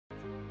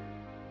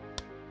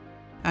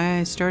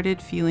I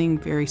started feeling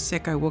very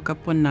sick. I woke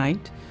up one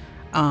night,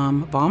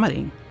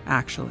 vomiting,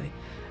 actually,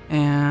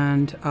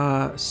 and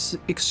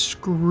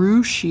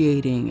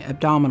excruciating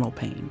abdominal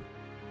pain.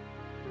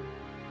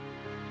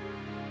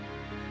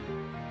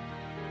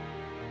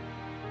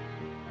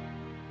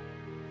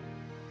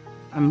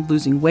 I'm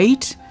losing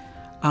weight.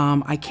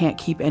 I can't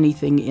keep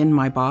anything in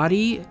my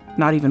body,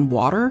 not even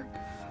water.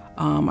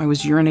 I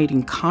was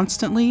urinating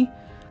constantly,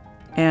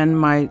 and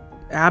my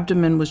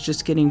abdomen was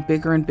just getting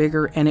bigger and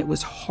bigger, and it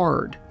was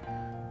hard.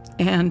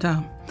 And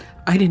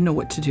I didn't know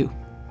what to do.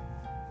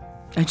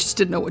 I just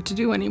didn't know what to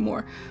do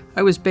anymore.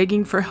 I was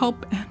begging for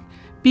help and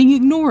being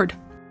ignored.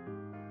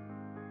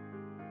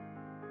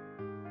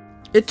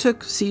 It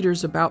took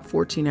Cedars about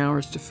 14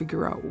 hours to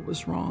figure out what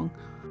was wrong.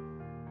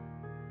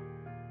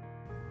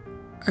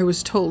 I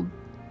was told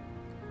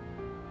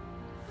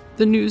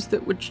the news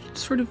that would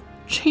sort of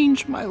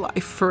change my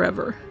life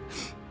forever.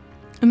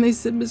 And they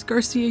said, "Ms.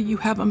 Garcia, you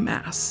have a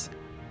mass."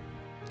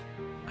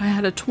 I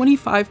had a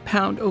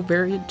 25-pound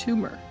ovarian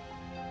tumor.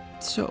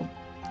 So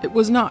it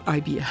was not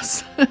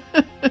IBS.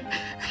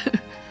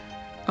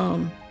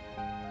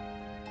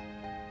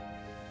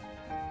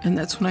 And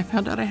that's when I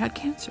found out I had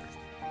cancer.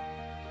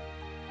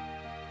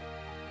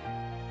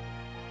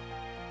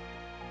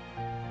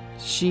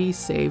 She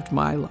saved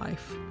my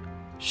life.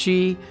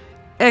 She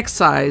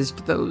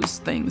excised those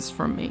things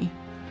from me.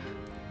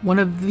 One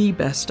of the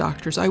best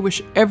doctors. I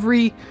wish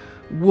every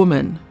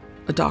woman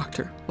a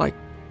doctor like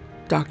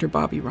Dr.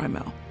 Bobby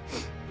Rymel.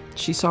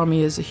 She saw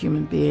me as a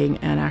human being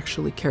and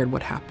actually cared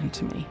what happened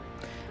to me.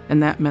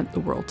 And that meant the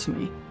world to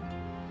me.